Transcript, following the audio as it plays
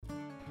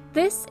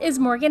This is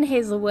Morgan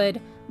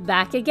Hazelwood,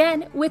 back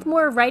again with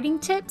more writing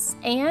tips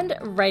and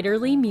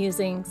writerly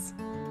musings.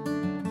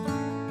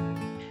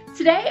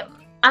 Today,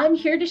 I'm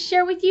here to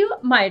share with you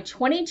my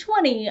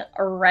 2020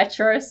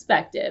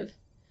 retrospective.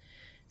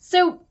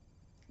 So,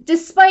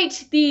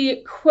 despite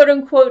the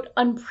quote-unquote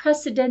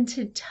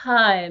unprecedented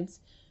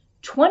times,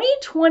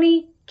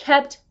 2020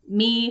 kept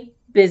me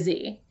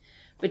busy.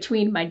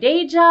 Between my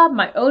day job,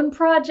 my own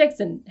projects,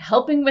 and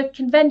helping with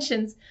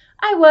conventions,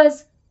 I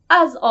was,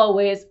 as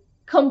always,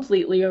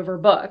 completely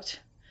overbooked.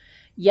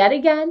 Yet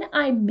again,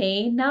 I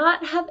may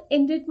not have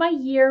ended my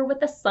year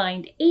with a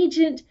signed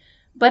agent,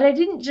 but I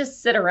didn't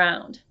just sit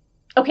around.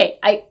 Okay,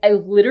 I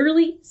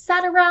literally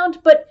sat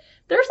around, but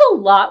there's a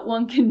lot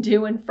one can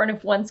do in front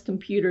of one's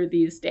computer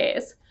these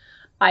days.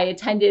 I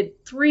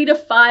attended 3 to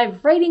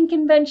 5 writing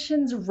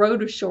conventions,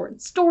 wrote a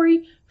short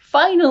story,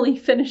 finally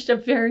finished a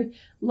very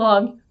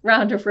long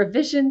round of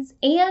revisions,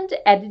 and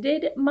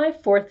edited my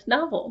 4th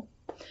novel.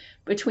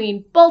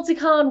 Between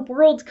Balticon,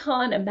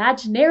 Worldcon,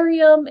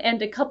 Imaginarium,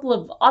 and a couple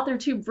of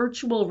AuthorTube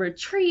virtual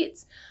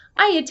retreats,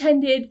 I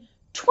attended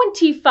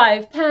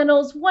 25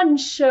 panels, 1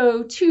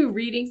 show, 2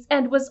 readings,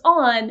 and was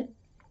on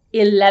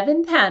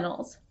 11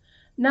 panels,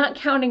 not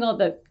counting all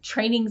the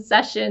training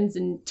sessions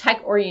and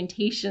tech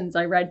orientations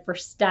I read for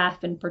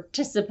staff and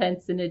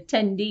participants and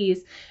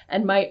attendees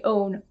and my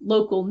own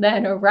local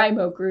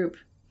NaNoWriMo group.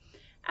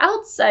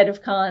 Outside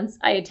of cons,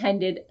 I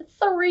attended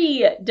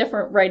 3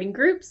 different writing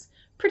groups,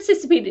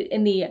 participated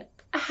in the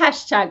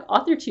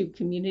 #AuthorTube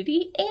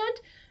community, and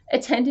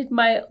attended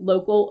my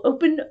local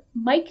open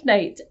mic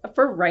night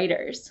for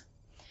writers.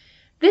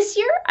 This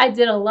year, I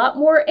did a lot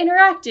more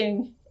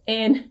interacting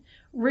in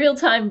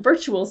real-time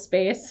virtual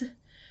space.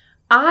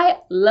 I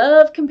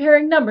love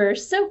comparing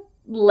numbers, so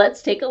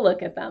let's take a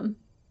look at them.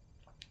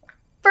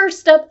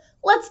 First up,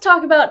 let's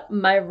talk about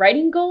my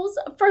writing goals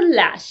for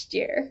last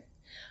year.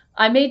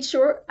 I made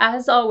sure,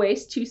 as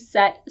always, to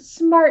set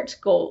SMART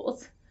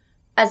goals,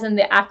 as in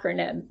the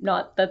acronym,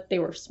 not that they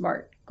were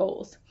SMART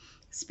goals.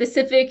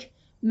 Specific,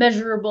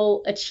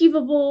 measurable,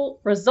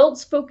 achievable,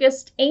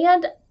 results-focused,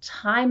 and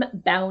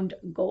time-bound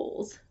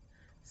goals.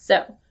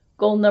 So,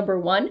 goal number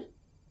 1,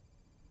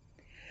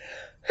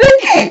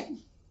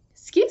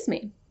 excuse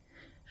me,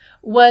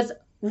 was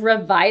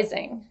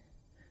revising.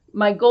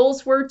 My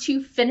goals were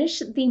to finish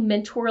the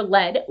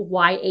mentor-led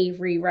YA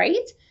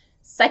rewrite.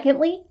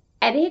 Secondly,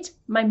 edit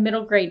my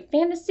middle grade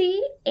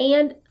fantasy.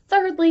 And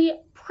thirdly,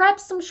 prep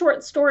some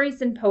short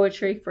stories and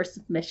poetry for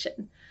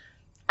submission.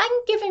 I'm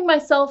giving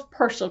myself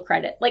partial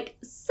credit, like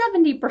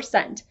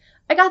 70%.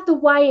 I got the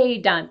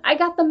YA done, I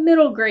got the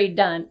middle grade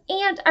done,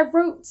 and I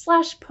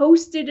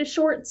wrote/posted a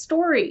short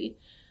story,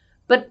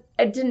 but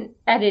I didn't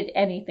edit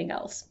anything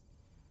else.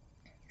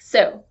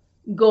 So,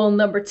 goal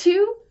number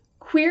 2,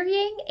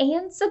 querying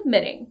and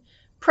submitting.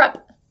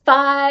 Prep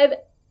 5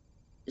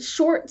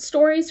 short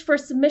stories for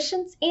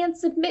submissions and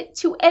submit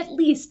to at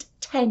least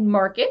 10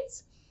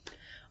 markets.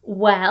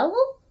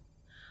 Well,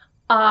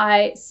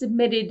 I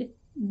submitted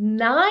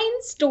 9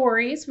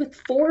 stories with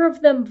 4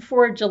 of them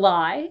before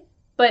July,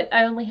 but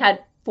I only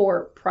had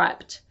 4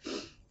 prepped.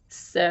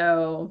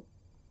 So,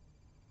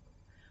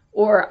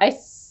 or I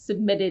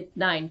submitted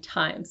 9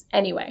 times.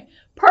 Anyway,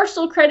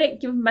 partial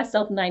credit, giving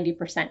myself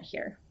 90%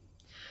 here.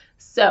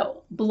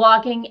 So,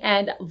 blogging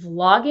and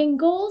vlogging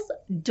goals,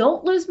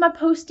 don't lose my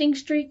posting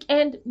streak,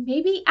 and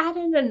maybe add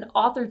in an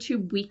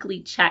AuthorTube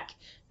weekly check,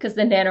 because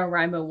the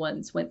NaNoWriMo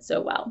ones went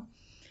so well.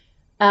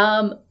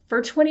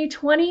 For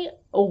 2020,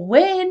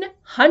 win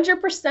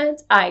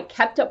 100%. I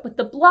kept up with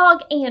the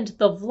blog and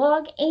the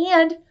vlog,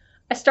 and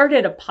I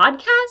started a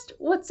podcast.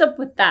 What's up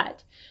with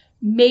that?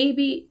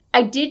 Maybe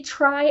I did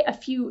try a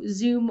few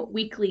Zoom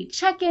weekly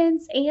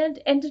check-ins and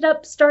ended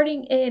up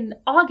starting in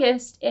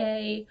August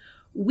a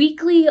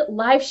weekly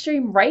live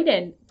stream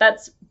write-in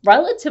that's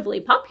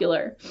relatively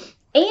popular.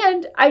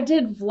 And I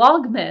did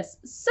Vlogmas.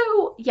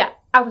 So yeah,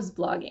 I was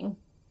vlogging.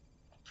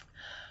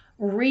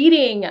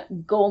 Reading,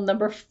 goal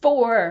number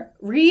 4,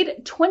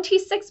 read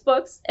 26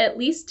 books, at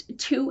least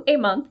 2 a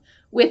month,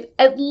 with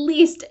at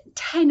least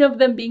 10 of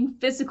them being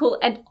physical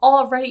and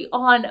already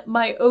on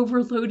my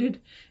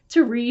overloaded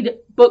to read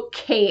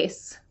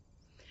bookcase.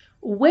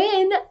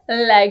 When,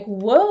 like,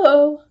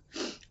 whoa,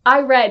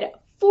 I read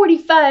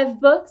 45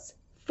 books,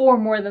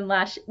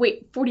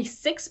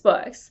 46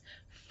 books,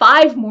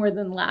 5 more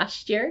than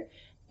last year,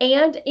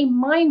 and a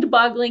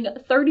mind-boggling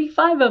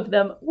 35 of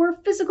them were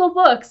physical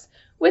books,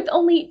 with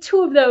only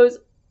 2 of those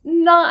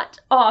not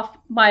off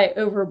my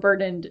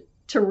overburdened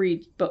to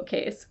read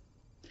bookcase.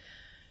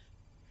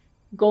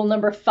 Goal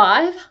number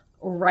 5,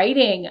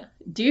 writing.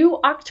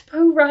 Do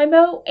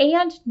OctoPoWriMo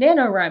and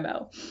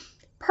NaNoWriMo.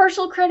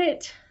 Partial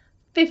credit,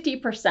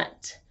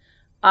 50%.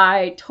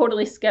 I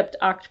totally skipped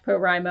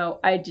OctoPoWriMo.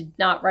 I did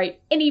not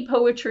write any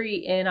poetry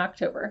in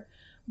October.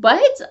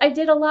 But I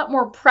did a lot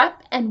more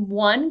prep and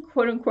won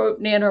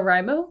quote-unquote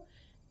NaNoWriMo.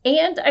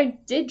 And I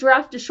did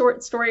draft a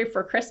short story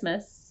for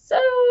Christmas. So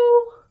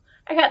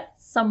I got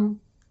some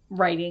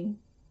writing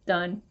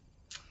done.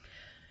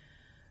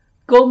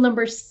 Goal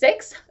number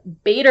 6,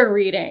 beta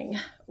reading.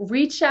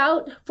 Reach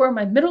out for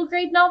my middle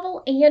grade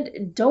novel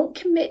and don't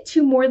commit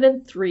to more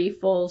than 3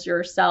 fulls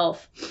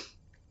yourself.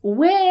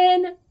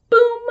 When,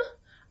 boom,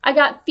 I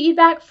got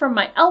feedback from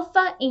my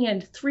alpha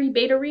and 3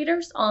 beta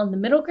readers on the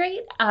middle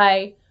grade,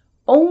 I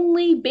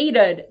only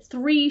betaed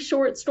 3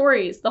 short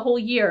stories the whole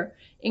year,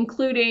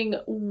 including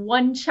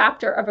 1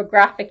 chapter of a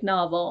graphic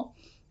novel.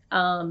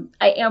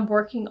 I am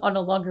working on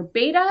a longer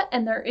beta,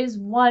 and there is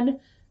one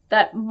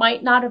that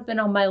might not have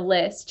been on my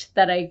list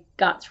that I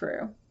got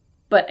through,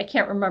 but I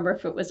can't remember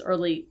if it was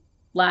early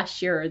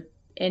last year or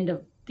end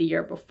of the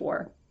year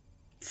before.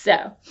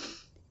 So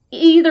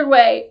either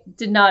way,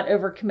 did not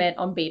overcommit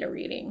on beta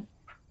reading.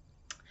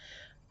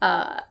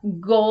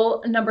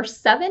 Goal number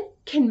 7,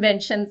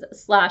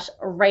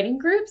 conventions/writing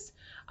groups.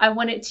 I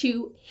wanted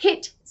to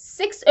hit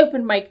 6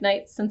 open mic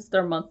nights since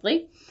they're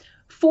monthly,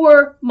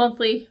 4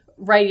 monthly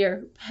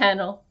writing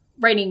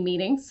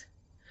meetings,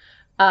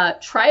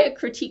 try a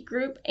critique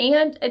group,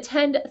 and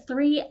attend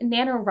 3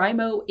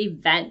 NaNoWriMo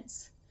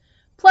events.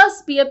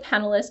 Plus be a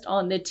panelist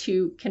on the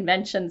 2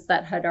 conventions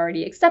that had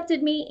already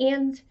accepted me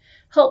and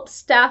help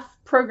staff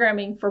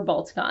programming for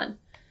Balticon.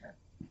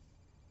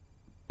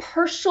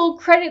 Partial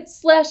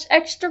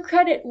credit/extra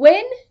credit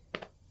win?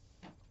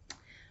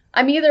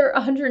 I'm either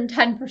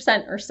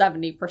 110% or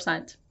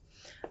 70%.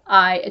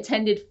 I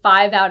attended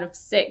 5 out of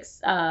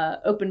 6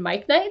 open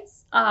mic nights.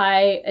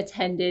 I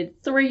attended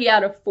 3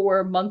 out of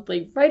 4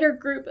 monthly writer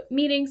group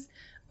meetings,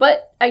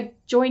 but I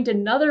joined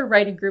another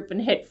writing group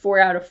and hit 4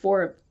 out of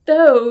 4 of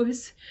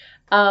those.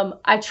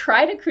 I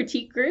tried a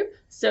critique group,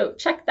 so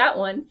check that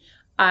one.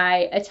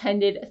 I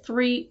attended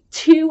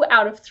 2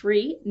 out of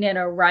 3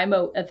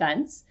 NaNoWriMo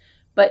events,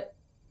 but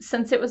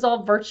since it was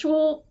all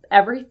virtual,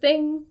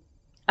 everything,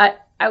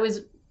 I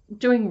was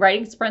doing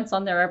writing sprints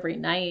on there every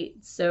night,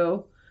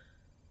 so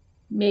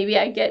maybe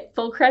I get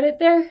full credit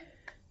there.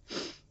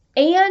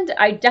 And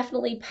I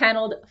definitely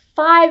paneled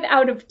 5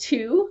 out of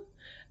 2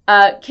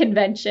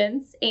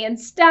 conventions and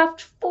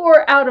staffed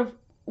 4 out of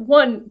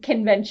 1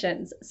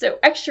 conventions, so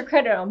extra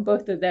credit on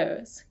both of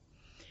those.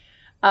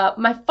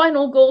 My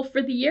final goal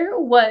for the year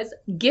was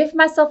give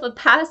myself a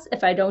pass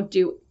if I don't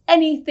do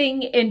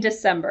anything in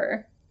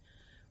December.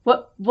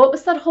 What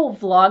was that whole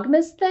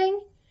Vlogmas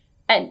thing?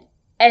 And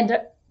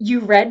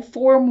you read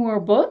 4 more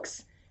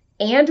books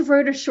and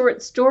wrote a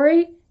short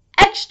story?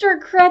 Extra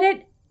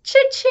credit,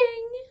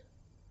 cha-ching!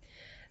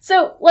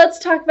 So let's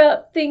talk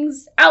about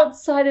things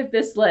outside of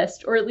this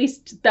list, or at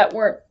least that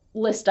weren't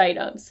list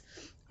items.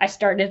 I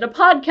started a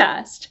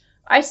podcast.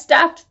 I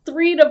staffed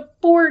 3 to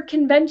 4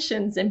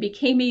 conventions and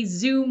became a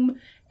Zoom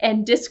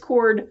and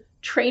Discord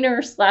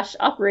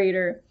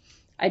trainer/operator.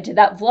 I did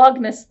that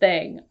Vlogmas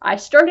thing. I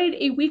started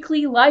a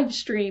weekly live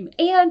stream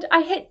and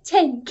I hit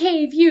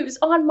 10K views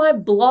on my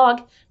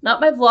blog.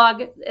 Not my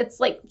vlog, it's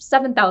like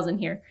 7,000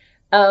 here.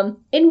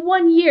 In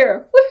 1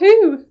 year,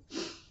 woohoo!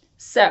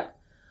 So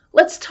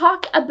let's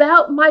talk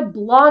about my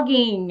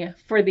blogging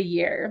for the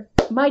year.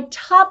 My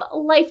top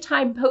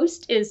lifetime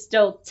post is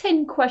still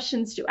 10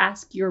 questions to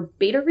ask your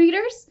beta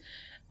readers.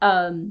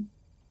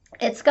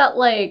 It's got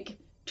like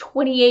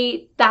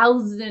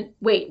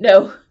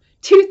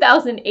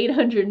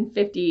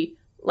 2,850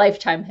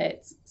 lifetime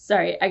hits.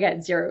 Sorry, I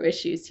got 0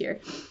 issues here.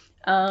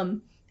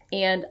 And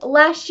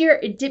last year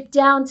it dipped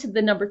down to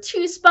the number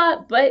 2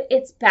 spot, but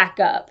it's back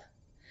up.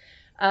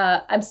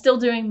 I'm still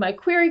doing my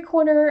query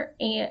corner,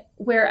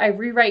 where I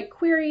rewrite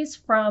queries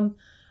from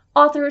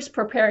authors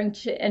preparing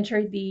to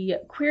enter the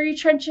query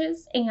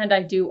trenches, and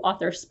I do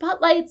author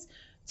spotlights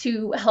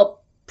to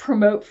help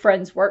promote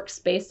friends' works,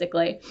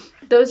 basically.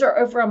 Those are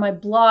over on my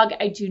blog.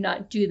 I do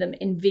not do them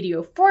in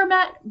video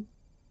format.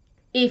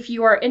 If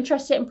you are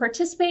interested in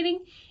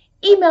participating,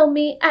 email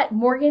me at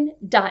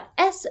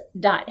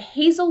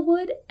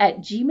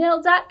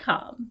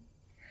morgan.s.hazelwood@gmail.com.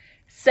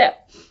 So,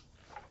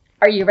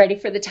 are you ready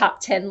for the top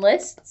 10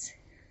 lists?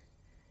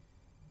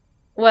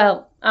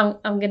 Well, I'm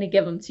going to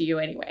give them to you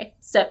anyway.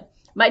 So,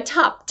 my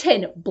top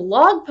 10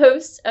 blog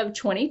posts of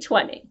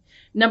 2020.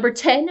 Number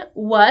 10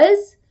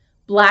 was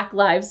Black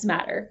Lives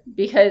Matter,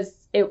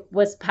 because it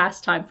was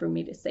past time for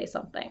me to say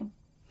something.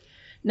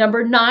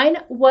 Number 9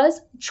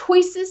 was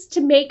choices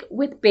to make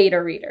with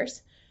beta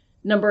readers.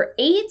 Number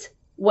 8,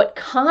 what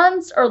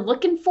cons are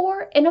looking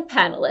for in a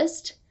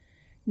panelist.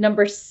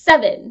 Number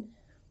 7,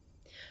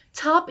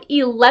 top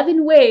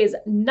 11 ways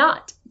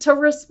not to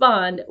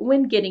respond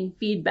when getting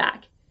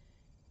feedback,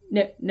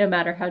 no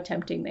matter how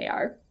tempting they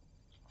are.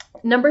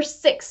 Number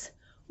 6,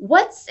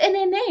 what's in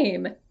a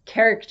name?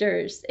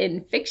 Characters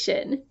in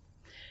fiction.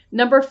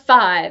 Number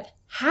 5,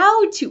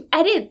 how to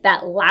edit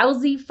that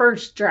lousy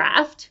first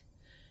draft.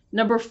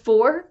 Number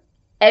 4,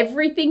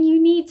 everything you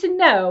need to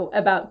know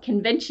about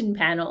convention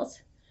panels.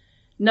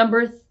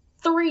 Number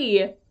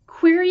 3,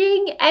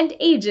 querying and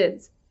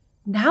agents.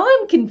 Now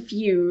I'm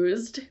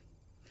confused.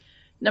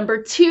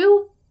 Number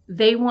 2,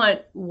 they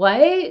want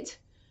what?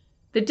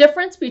 The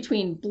difference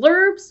between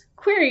blurbs,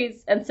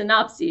 queries, and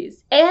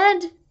synopses.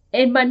 And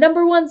in my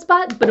number 1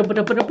 spot,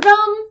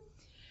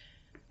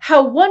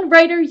 how one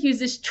writer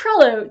uses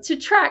Trello to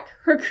track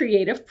her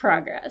creative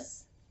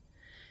progress.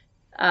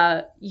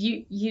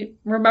 You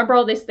remember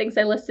all these things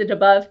I listed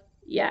above?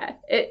 Yeah,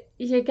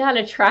 you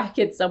gotta track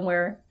it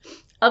somewhere.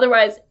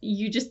 Otherwise,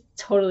 you just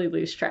totally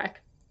lose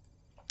track.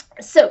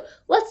 So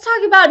let's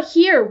talk about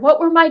here. What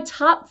were my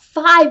top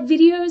 5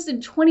 videos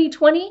in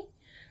 2020?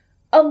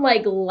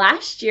 Unlike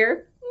last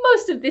year,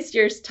 most of this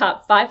year's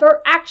top 5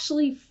 are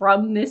actually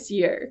from this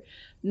year.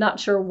 Not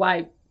sure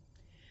why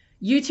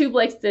YouTube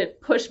likes to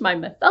push my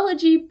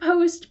mythology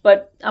post,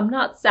 but I'm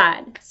not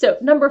sad. So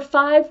number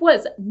 5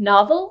 was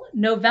novel,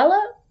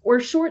 novella, or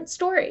short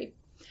story.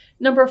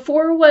 Number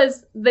 4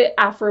 was the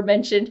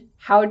aforementioned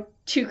how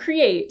to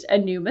create a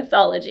new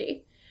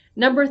mythology.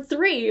 Number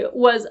 3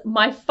 was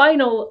my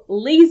final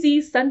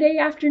lazy Sunday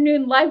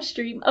afternoon live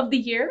stream of the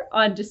year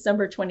on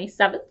December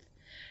 27th.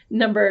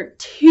 Number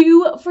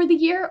 2 for the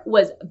year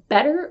was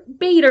Better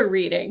Beta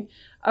Reading,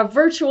 a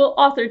virtual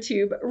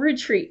AuthorTube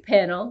retreat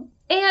panel.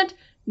 And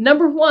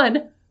number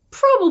 1,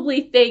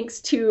 probably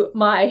thanks to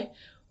my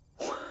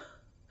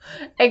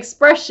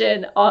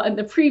expression on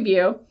the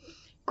preview,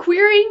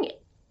 Queering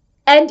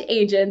End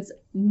Agents,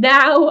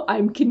 Now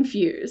I'm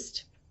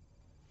Confused.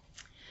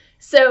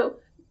 So,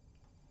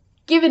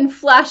 given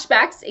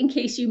flashbacks in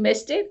case you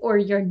missed it or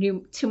you're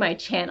new to my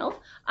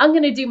channel, I'm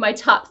going to do my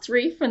top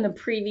 3 from the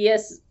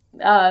previous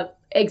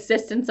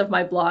existence of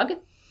my blog.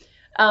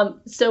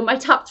 So my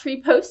top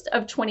 3 posts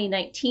of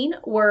 2019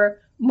 were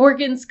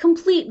Morgan's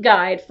complete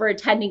guide for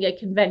attending a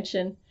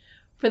convention,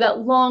 for that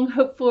long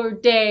hoped for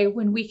day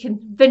when we can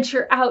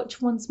venture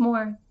out once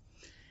more.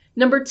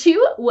 Number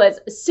 2 was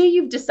So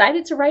You've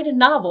Decided to Write a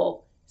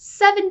Novel,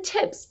 7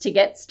 tips to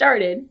get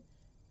started.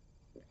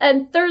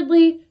 And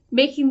thirdly,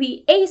 Making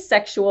the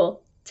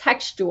Asexual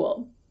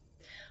Textual.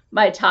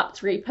 My top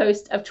 3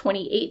 posts of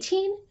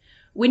 2018,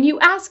 When You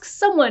Ask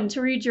Someone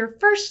to Read Your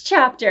First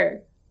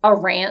Chapter, a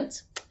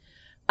rant.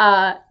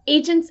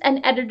 Agents and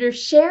Editors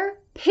Share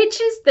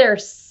pitches they're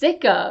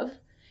sick of.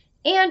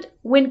 And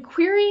When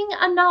Querying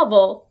a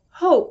Novel,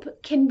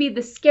 Hope Can Be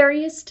the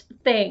Scariest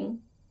Thing.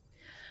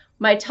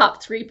 My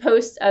top 3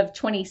 posts of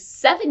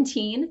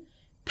 2017,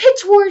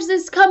 Pitch Wars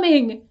is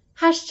coming!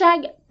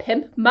 Hashtag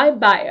Pimp My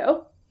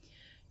Bio.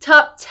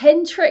 Top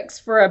 10 tricks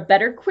for a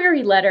better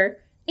query letter,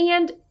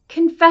 and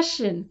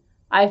Confession,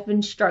 I've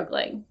been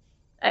struggling.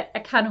 I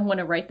kind of want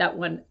to write that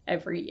one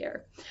every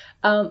year.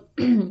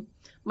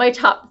 My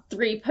top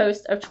 3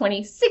 posts of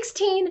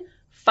 2016,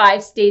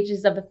 5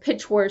 stages of a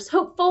Pitch Wars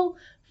hopeful,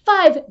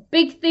 5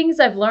 big things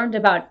I've learned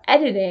about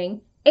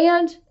editing,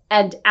 and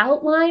an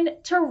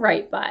outline to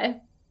write by.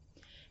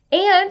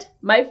 And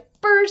my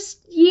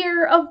first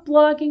year of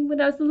blogging when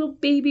I was a little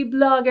baby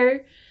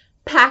blogger,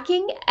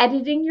 Packing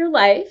Editing Your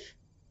Life,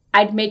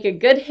 I'd Make a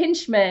Good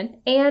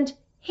Henchman, and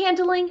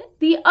Handling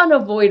the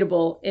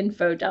Unavoidable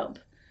Info Dump.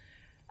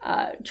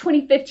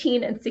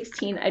 2015 and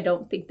 16, I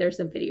don't think there's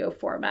a video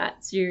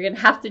format, so you're going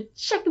to have to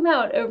check them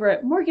out over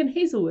at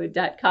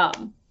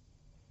morganhazelwood.com.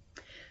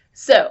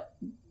 So,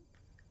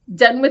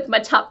 done with my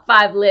top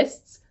 5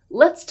 lists,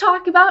 let's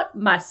talk about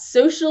my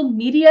social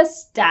media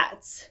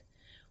stats.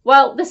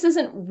 While this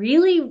isn't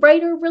really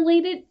writer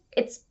related,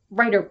 it's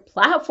writer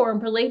platform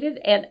related,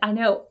 and I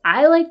know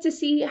I like to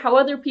see how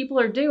other people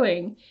are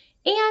doing,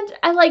 and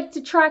I like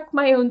to track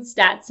my own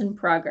stats and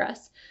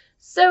progress.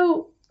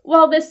 So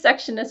while this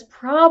section is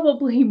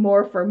probably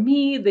more for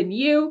me than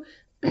you,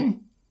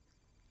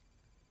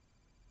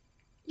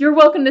 you're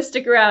welcome to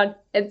stick around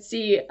and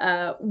see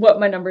what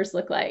my numbers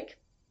look like.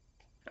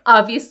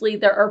 Obviously,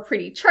 there are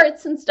pretty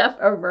charts and stuff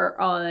over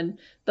on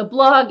the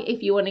blog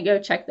if you want to go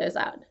check those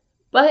out.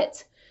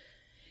 But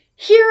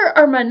here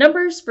are my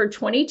numbers for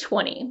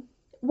 2020.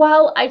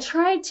 While I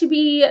tried to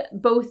be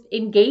both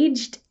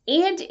engaged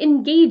and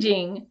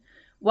engaging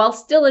while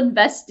still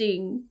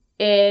investing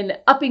in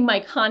upping my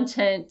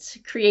content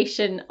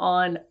creation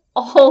on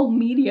all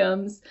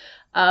mediums,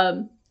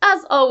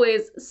 as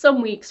always,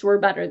 some weeks were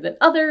better than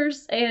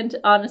others, and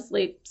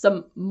honestly,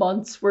 some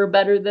months were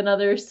better than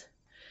others.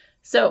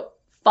 So,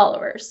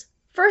 followers.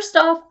 First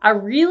off, I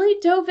really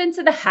dove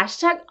into the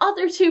hashtag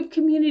AuthorTube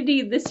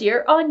community this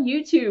year on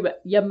YouTube,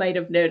 you might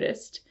have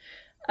noticed.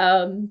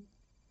 And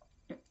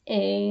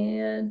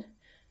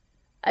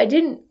I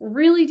didn't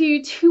really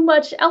do too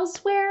much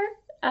elsewhere.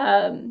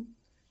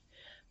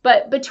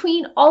 But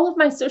between all of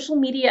my social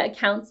media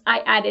accounts, I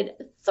added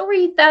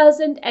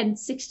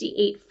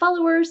 3,068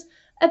 followers,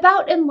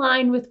 about in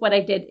line with what I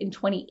did in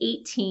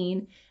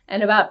 2018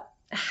 and about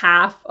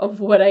half of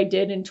what I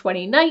did in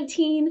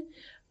 2019.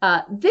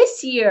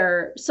 This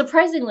year,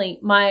 surprisingly,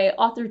 my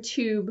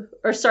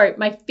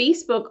my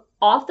Facebook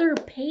author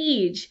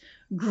page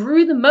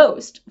grew the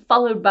most,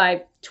 followed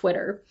by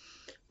Twitter.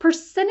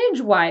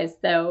 Percentage-wise,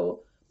 though,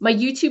 my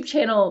YouTube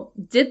channel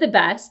did the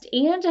best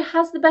and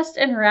has the best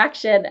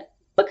interaction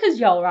because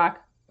y'all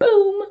rock.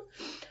 Boom!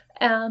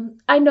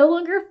 I no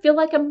longer feel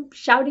like I'm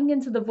shouting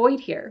into the void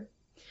here.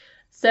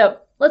 So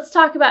let's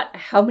talk about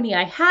how many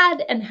I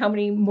had and how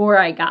many more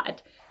I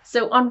got.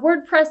 So on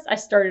WordPress, I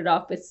started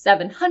off with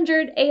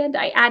 700 and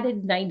I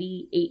added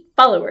 98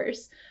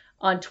 followers.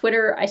 On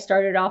Twitter, I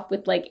started off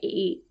with like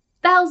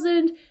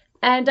 8,000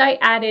 and I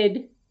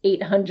added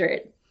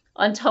 800.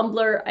 On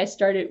Tumblr, I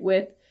started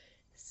with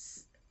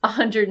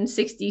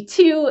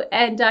 162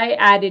 and I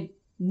added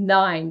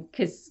 9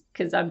 because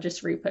I'm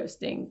just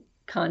reposting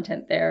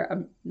content there.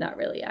 I'm not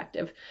really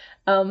active.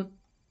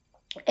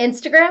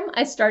 Instagram,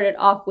 I started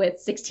off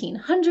with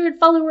 1,600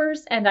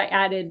 followers and I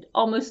added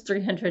almost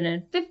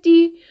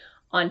 350.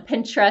 On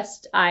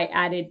Pinterest, I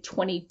added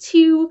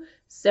 22,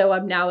 so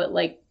I'm now at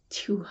like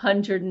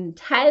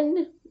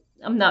 210.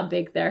 I'm not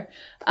big there.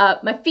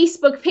 My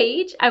Facebook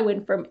page, I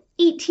went from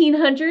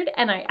 1,800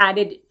 and I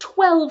added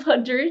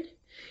 1,200.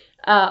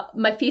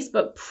 My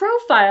Facebook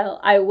profile,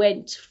 I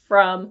went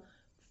from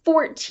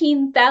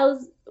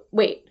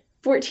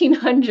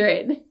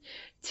 1,400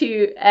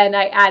 and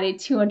I added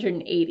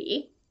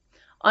 280.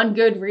 On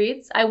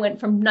Goodreads, I went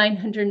from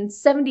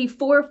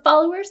 974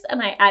 followers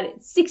and I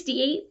added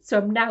 68, so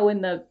I'm now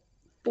in the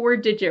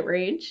 4-digit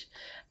range.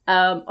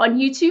 On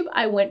YouTube,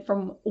 I went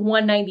from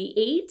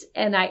 198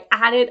 and I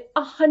added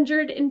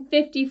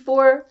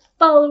 154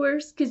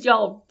 followers because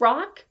y'all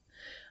rock.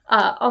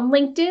 On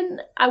LinkedIn,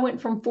 I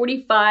went from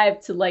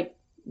 45 to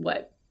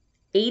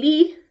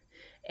 80.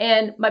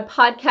 And my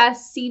podcast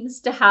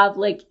seems to have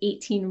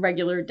 18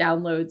 regular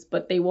downloads,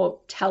 but they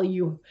won't tell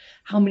you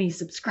how many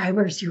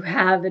subscribers you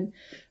have. And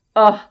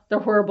they're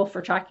horrible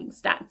for tracking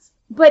stats.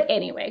 But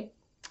anyway,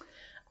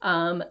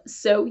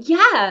 so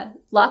yeah,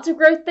 lots of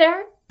growth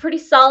there. Pretty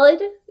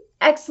solid,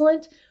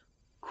 excellent,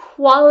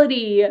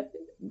 quality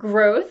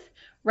growth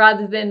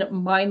rather than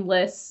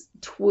mindless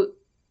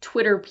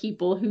Twitter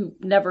people who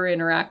never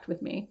interact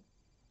with me.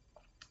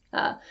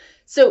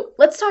 So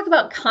let's talk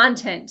about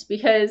content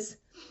because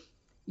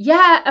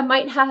yeah, I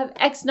might have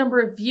X number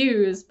of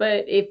views,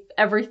 but if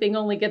everything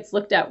only gets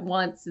looked at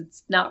once,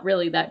 it's not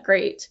really that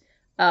great.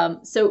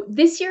 So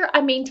this year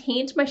I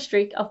maintained my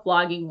streak of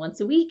vlogging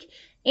once a week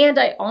and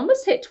I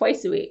almost hit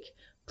twice a week.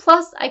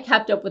 Plus I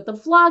kept up with the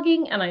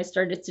vlogging and I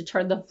started to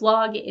turn the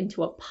vlog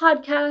into a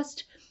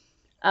podcast.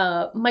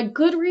 My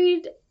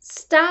Goodreads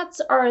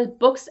stats are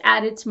books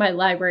added to my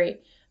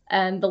library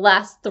and the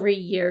last 3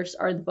 years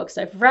are the books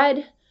I've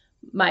read.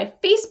 My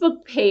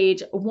Facebook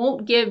page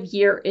won't give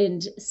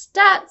year-end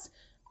stats,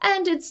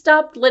 and it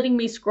stopped letting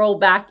me scroll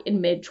back in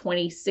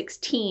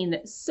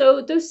mid-2016,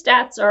 so those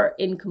stats are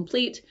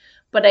incomplete,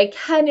 but I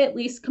can at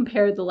least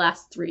compare the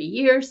last 3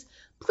 years.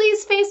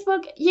 Please,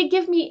 Facebook, you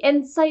give me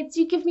insights,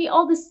 you give me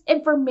all this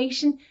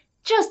information,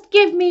 just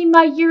give me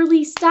my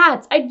yearly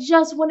stats. I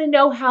just want to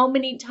know how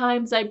many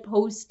times I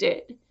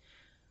posted.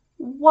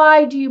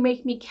 Why do you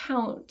make me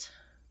count?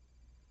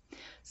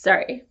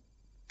 Sorry.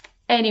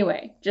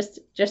 Anyway, just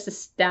a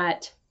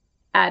stat,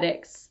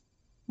 addicts,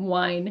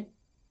 wine,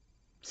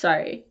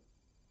 sorry.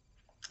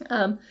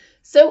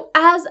 So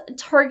as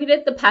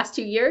targeted the past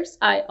 2 years,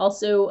 I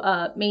also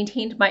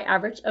maintained my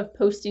average of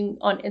posting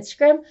on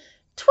Instagram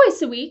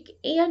twice a week,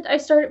 and I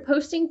started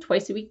posting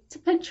twice a week to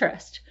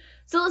Pinterest.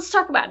 So let's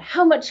talk about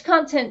how much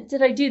content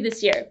did I do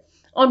this year.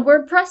 On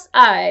WordPress,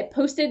 I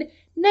posted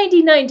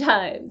 99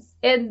 times,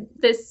 and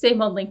the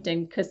same on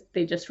LinkedIn because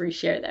they just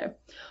reshare there.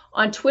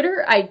 On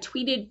Twitter, I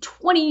tweeted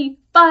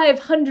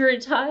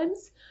 2,500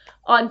 times.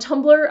 On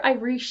Tumblr, I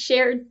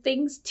reshared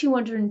things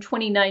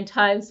 229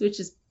 times, which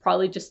is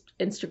probably just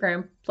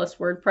Instagram plus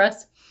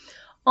WordPress.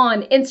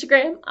 On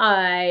Instagram,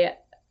 I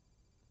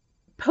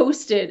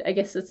posted, I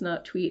guess it's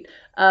not tweet,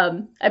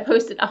 I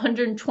posted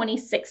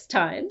 126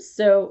 times,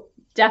 so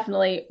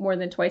definitely more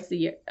than twice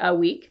a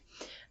week.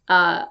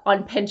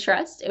 On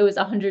Pinterest, it was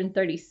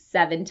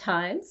 137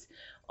 times.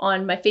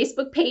 On my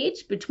Facebook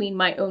page, between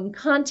my own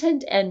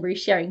content and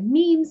resharing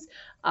memes,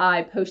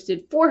 I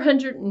posted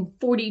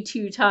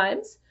 442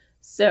 times.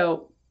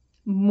 So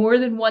more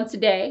than once a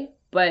day,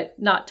 but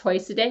not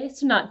twice a day,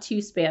 so not too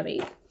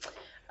spammy.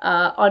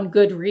 On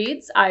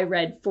Goodreads, I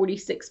read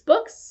 46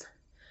 books.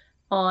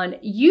 On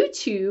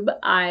YouTube,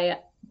 I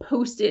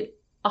posted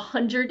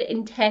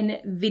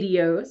 110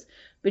 videos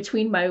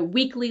between my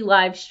weekly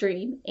live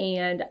stream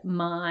and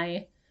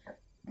my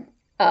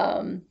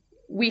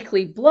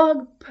weekly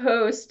blog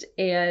post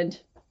and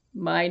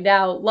my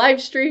now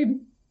live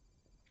stream.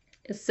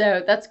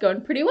 So that's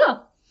going pretty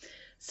well.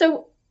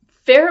 So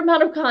fair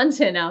amount of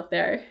content out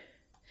there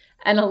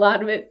and a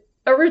lot of it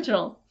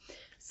original.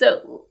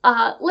 So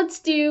let's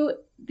do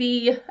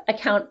the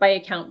account by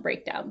account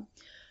breakdown.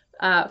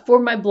 For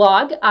my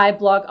blog, I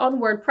blog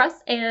on WordPress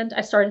and I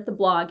started the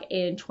blog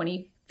in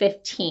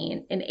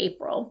 2015 in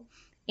April.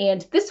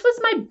 And this was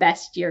my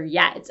best year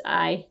yet.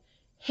 I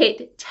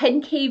hit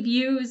 10K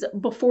views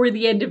before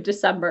the end of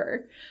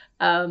December.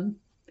 And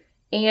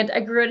I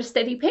grew at a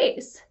steady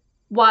pace.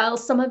 While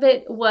some of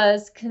it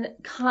was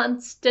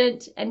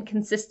constant and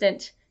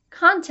consistent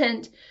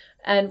content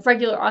and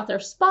regular author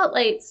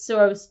spotlights, so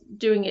I was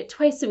doing it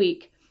twice a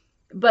week.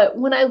 But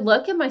when I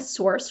look at my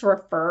source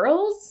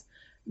referrals,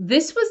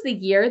 this was the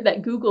year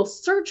that Google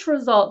search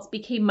results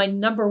became my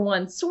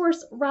 #1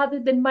 source rather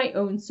than my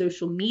own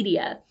social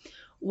media.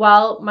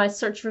 While my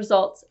search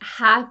results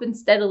have been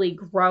steadily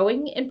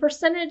growing in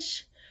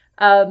percentage,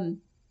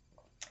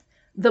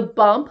 the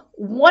bump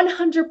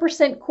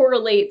 100%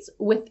 correlates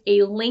with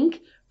a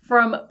link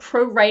from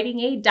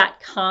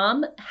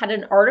ProWritingAid.com had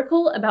an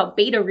article about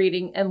beta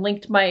reading and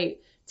linked my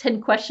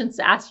 10 questions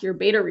to ask your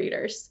beta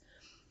readers.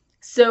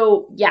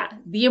 So yeah,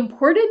 the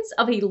importance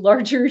of a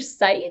larger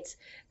site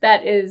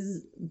that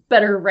is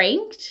better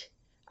ranked,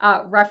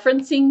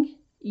 referencing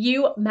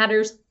you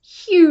matters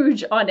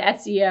huge on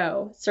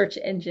SEO, search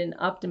engine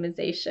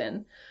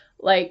optimization.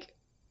 Like,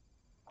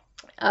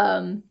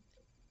 for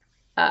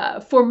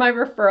my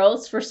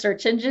referrals for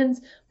search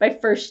engines, my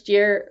first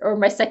year or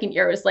my second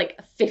year was like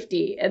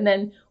 50, and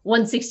then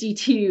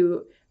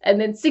 162,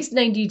 and then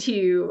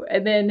 692,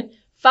 and then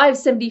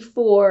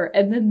 574.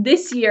 And then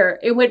this year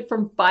it went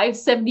from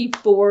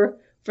 574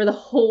 for the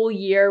whole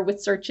year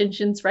with search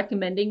engines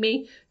recommending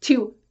me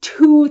to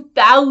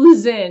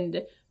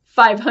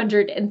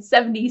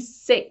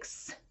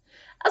 2,576.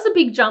 That's a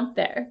big jump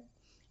there.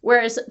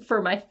 Whereas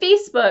for my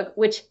Facebook,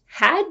 which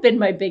had been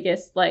my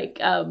biggest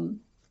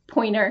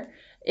pointer,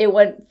 it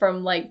went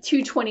from like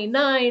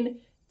 229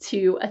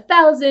 to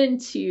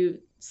 1,000 to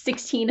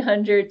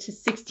 1,600 to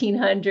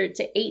 1,600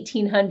 to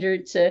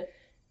 1,800 to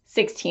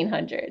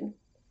 1,600.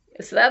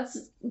 So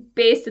that's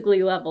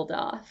basically leveled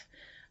off.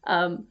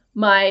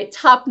 My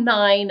top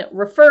 9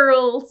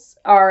 referrals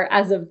are,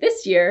 as of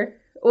this year,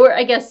 or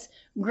I guess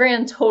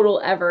grand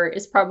total ever,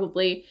 is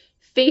probably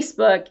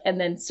Facebook, and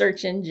then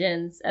search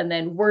engines, and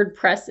then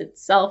WordPress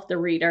itself, the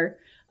reader,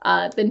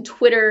 then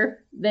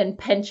Twitter, then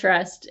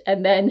Pinterest,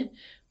 and then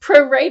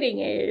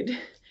ProWritingAid,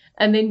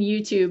 and then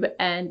YouTube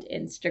and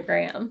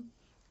Instagram.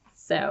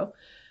 So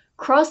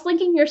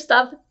cross-linking your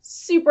stuff,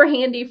 super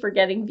handy for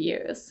getting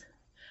views.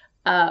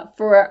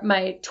 For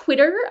my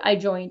Twitter, I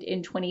joined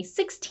in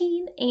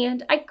 2016,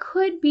 and I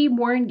could be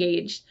more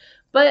engaged,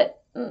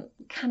 but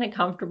kind of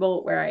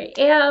comfortable where I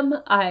am.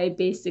 I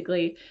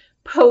basically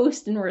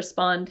post and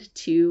respond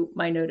to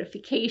my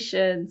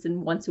notifications,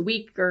 and once a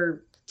week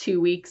or 2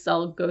 weeks,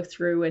 I'll go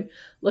through and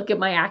look at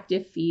my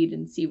active feed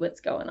and see what's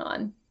going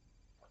on.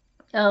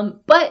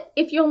 But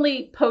if you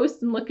only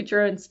post and look at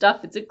your own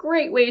stuff, it's a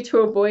great way to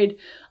avoid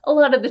a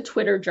lot of the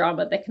Twitter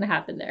drama that can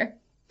happen there.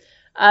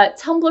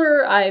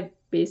 Tumblr, I've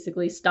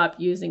basically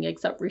stopped using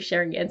except for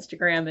sharing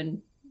Instagram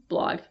and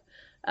blog,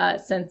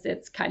 since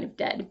it's kind of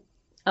dead.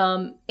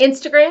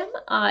 Instagram,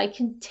 I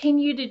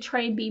continue to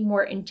try and be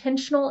more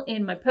intentional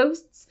in my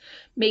posts,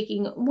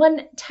 making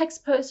 1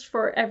 text post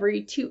for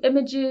every 2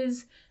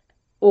 images,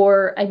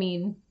 or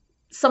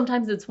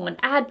sometimes it's 1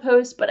 ad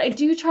post, but I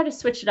do try to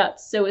switch it up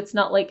so it's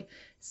not like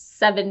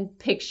 7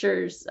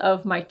 pictures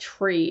of my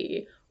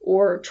tree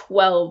or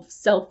 12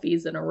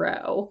 selfies in a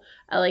row.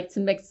 I like to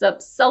mix up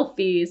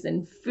selfies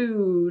and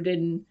food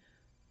and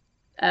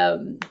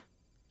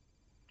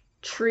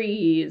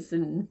trees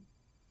and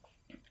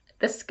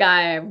the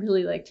sky. I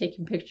really like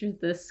taking pictures of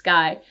the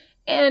sky.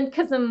 And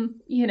because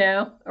I'm,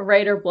 a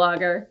writer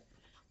blogger,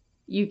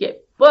 you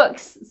get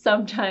books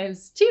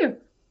sometimes too.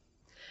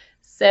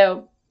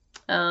 So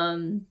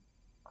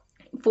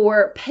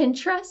for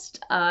Pinterest,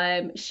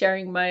 I'm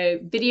sharing my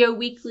video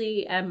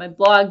weekly and my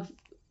blog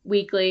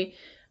weekly.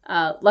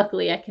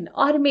 Luckily, I can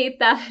automate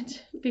that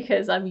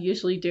because I'm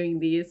usually doing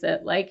these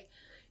at like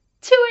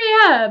 2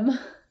 a.m.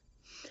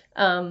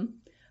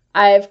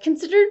 I've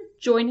considered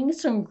joining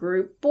some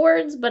group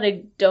boards, but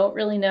I don't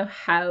really know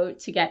how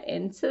to get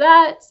into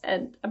that,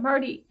 and I'm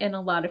already in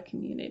a lot of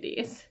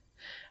communities.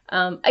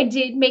 I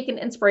did make an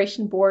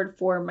inspiration board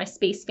for my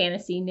Space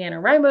Fantasy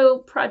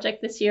NaNoWriMo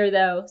project this year,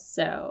 though,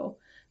 so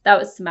that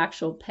was some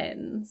actual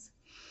pins.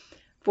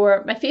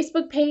 For my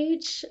Facebook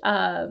page,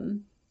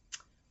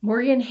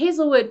 Morgan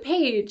Hazelwood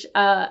page,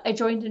 I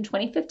joined in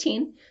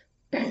 2015,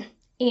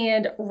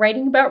 and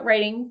Writing About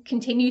Writing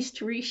continues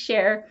to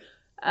reshare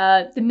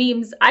the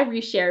memes I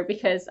reshare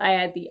because I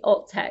add the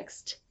alt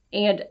text,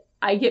 and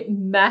I get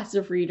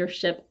massive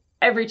readership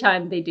every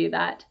time they do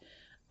that.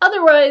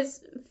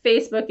 Otherwise,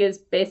 Facebook is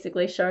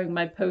basically showing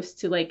my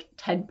posts to like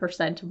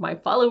 10% of my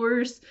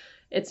followers.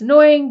 It's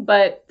annoying,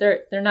 but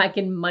they're not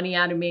getting money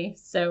out of me,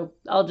 so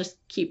I'll just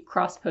keep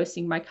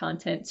cross-posting my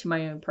content to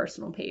my own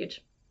personal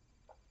page.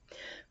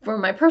 For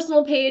my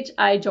personal page,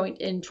 I joined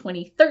in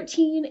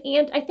 2013,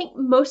 and I think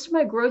most of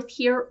my growth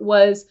here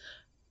was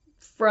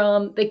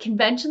from the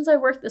conventions I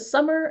worked this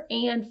summer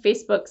and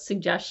Facebook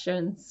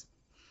suggestions.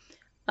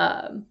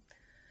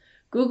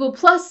 Google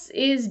Plus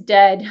is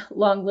dead.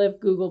 Long live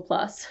Google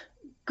Plus.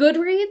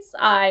 Goodreads,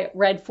 I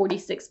read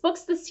 46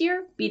 books this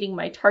year, beating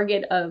my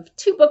target of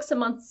 2 books a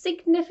month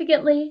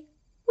significantly.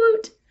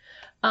 Woot!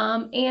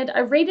 And I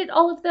rated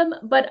all of them,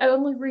 but I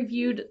only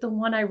reviewed the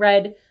one I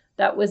read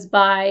that was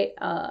by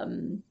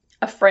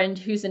a friend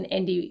who's an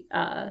indie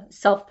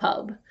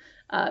self-pub.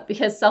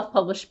 Because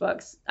self-published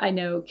books, I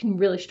know, can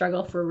really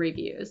struggle for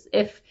reviews.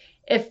 If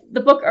the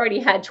book already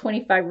had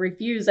 25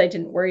 reviews, I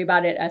didn't worry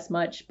about it as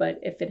much, but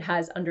if it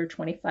has under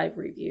 25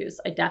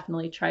 reviews, I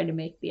definitely try to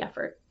make the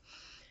effort.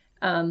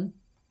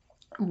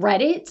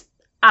 Reddit,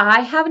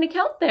 I have an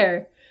account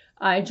there.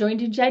 I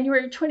joined in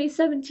January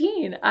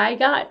 2017. I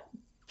got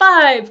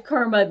 5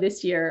 karma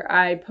this year.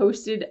 I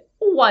posted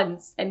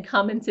once and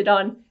commented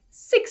on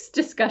 6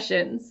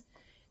 discussions.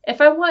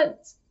 If I want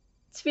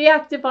to be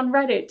active on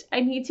Reddit.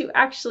 I need to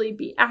actually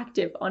be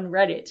active on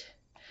Reddit.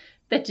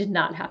 That did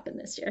not happen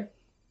this year.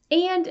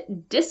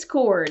 And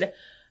Discord.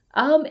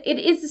 It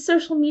is a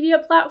social media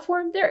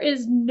platform. There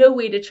is no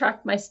way to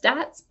track my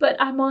stats, but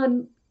I'm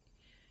on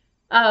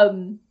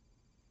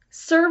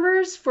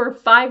servers for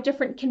 5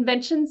 different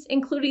conventions,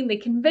 including the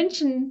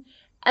convention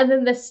and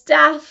then the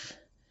staff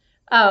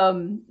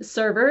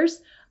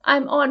servers.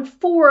 I'm on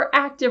 4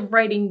 active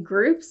writing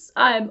groups.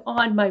 I'm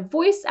on my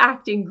voice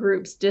acting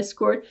group's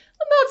Discord, and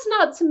that's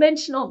not to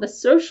mention all the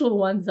social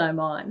ones I'm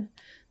on.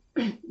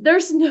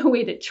 There's no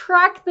way to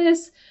track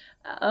this,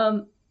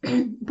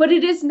 but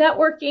it is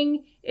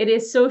networking, it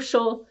is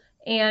social,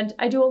 and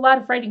I do a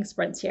lot of writing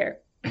sprints here.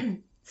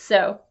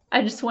 So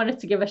I just wanted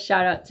to give a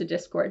shout out to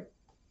Discord.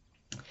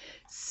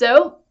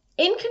 So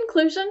in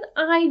conclusion,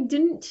 I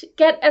didn't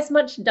get as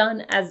much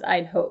done as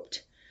I'd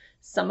hoped.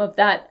 Some of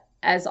that,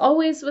 as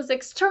always, was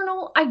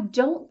external. I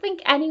don't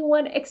think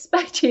anyone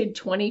expected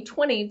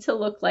 2020 to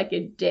look like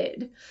it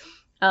did.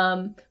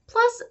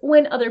 Plus,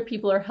 when other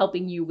people are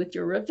helping you with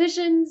your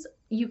revisions,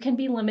 you can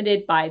be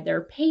limited by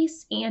their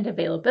pace and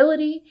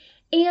availability,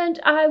 and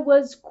I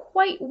was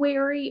quite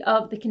wary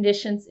of the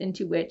conditions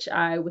into which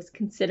I was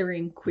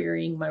considering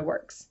querying my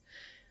works.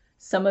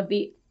 Some of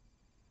the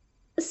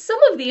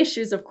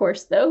issues, of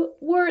course, though,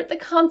 were the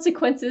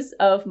consequences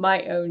of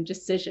my own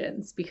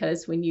decisions,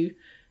 because when you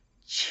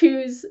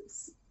choose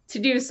to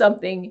do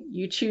something,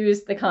 you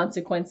choose the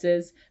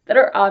consequences that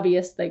are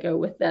obvious that go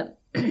with them.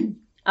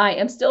 I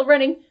am still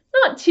running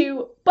not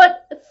 2,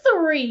 but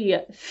 3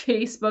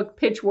 Facebook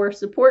pitch war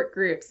support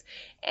groups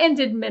and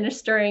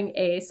administering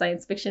a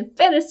science fiction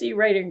fantasy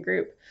writing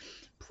group,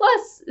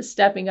 plus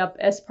stepping up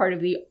as part of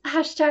the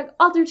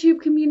 #AuthorTube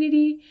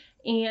community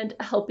and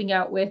helping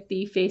out with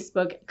the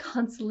Facebook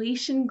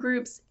consolation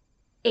groups,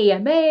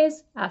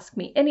 AMAs, Ask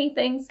Me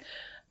Anythings.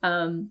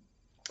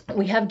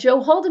 We have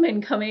Joe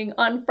Haldeman coming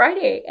on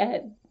Friday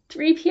at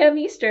 3 p.m.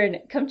 Eastern.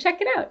 Come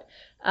check it out.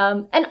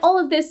 And all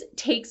of this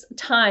takes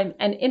time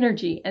and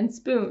energy and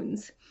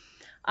spoons.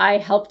 I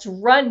helped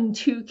run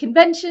 2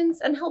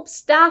 conventions and helped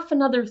staff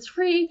another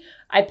 3.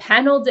 I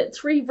paneled at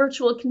 3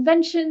 virtual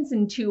conventions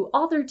and 2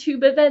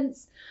 AuthorTube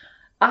events.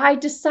 I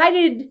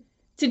decided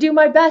to do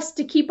my best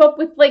to keep up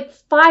with like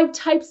 5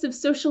 types of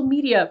social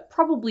media,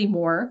 probably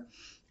more.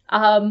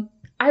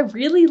 I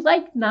really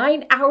like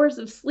 9 hours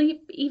of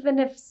sleep, even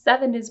if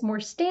 7 is more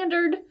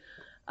standard.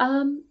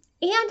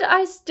 And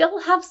I still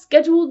have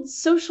scheduled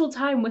social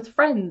time with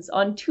friends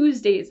on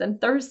Tuesdays and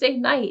Thursday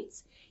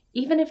nights,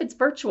 even if it's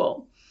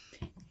virtual.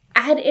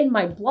 Add in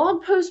my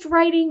blog post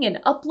writing and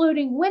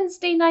uploading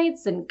Wednesday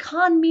nights and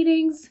con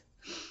meetings.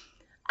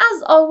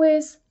 As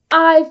always,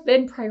 I've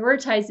been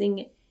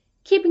prioritizing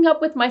keeping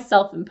up with my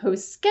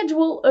self-imposed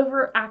schedule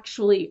over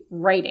actually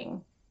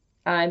writing.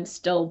 I'm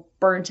still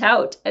burnt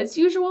out as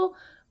usual,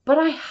 but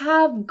I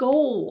have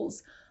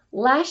goals.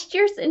 Last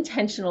year's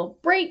intentional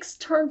breaks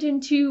turned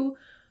into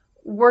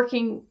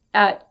working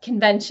at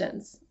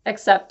conventions,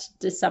 except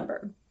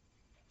December.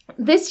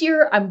 This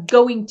year, I'm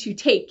going to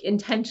take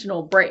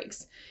intentional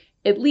breaks.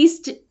 At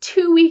least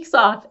 2 weeks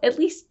off, at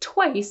least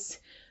twice,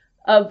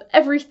 of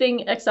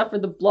everything except for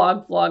the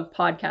blog vlog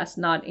podcast,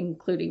 not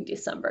including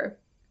December.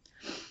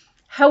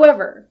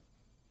 However,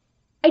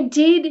 I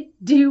did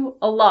do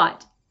a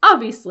lot.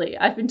 Obviously,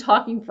 I've been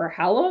talking for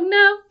how long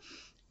now?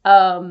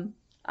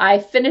 I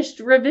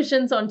finished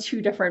revisions on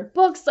 2 different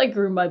books. I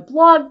grew my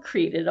blog,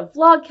 created a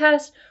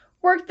vlogcast,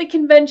 worked the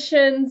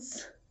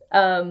conventions,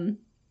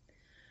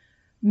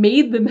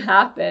 made them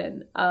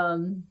happen,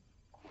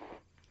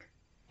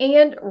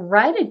 and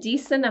read a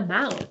decent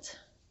amount.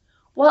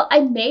 While I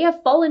may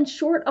have fallen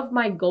short of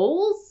my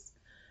goals,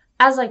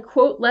 as I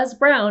quote Les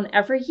Brown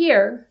every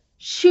year,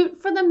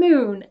 shoot for the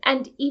moon,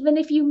 and even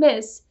if you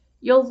miss,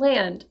 you'll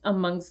land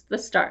amongst the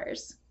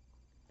stars.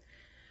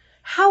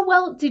 How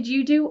well did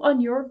you do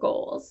on your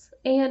goals?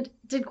 And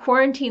did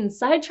quarantine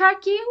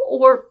sidetrack you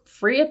or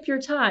free up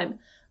your time?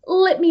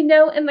 Let me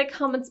know in the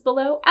comments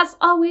below. As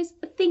always,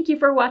 thank you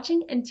for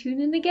watching, and tune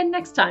in again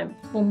next time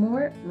for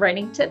more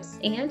writing tips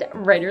and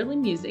writerly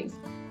musings.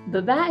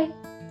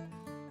 Bye-bye.